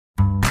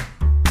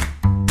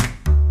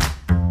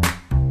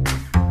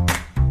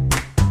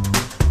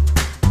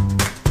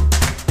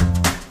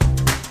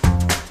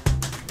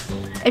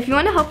If you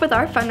want to help with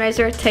our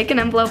fundraiser, take an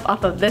envelope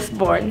off of this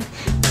board.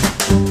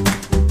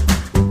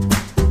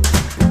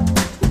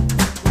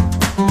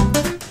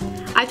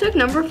 I took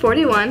number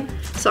 41,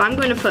 so I'm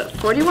going to put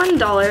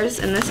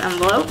 $41 in this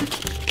envelope,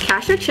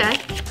 cash or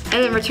check,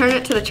 and then return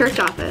it to the church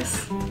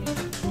office.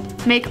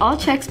 Make all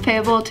checks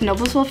payable to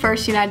Noblesville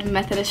First United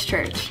Methodist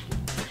Church.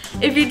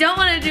 If you don't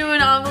want to do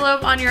an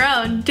envelope on your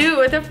own, do it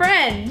with a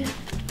friend.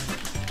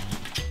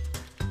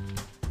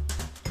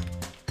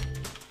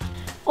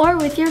 Or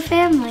with your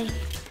family.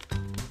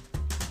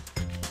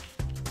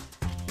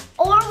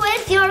 Or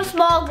with your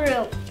small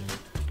group.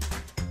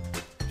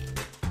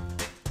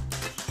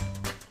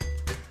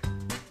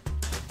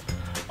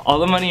 All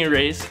the money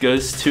raised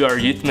goes to our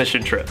youth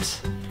mission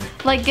trips.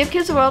 Like Give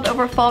Kids the World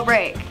over fall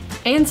break.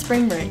 And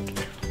spring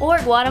break. Or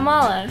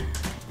Guatemala.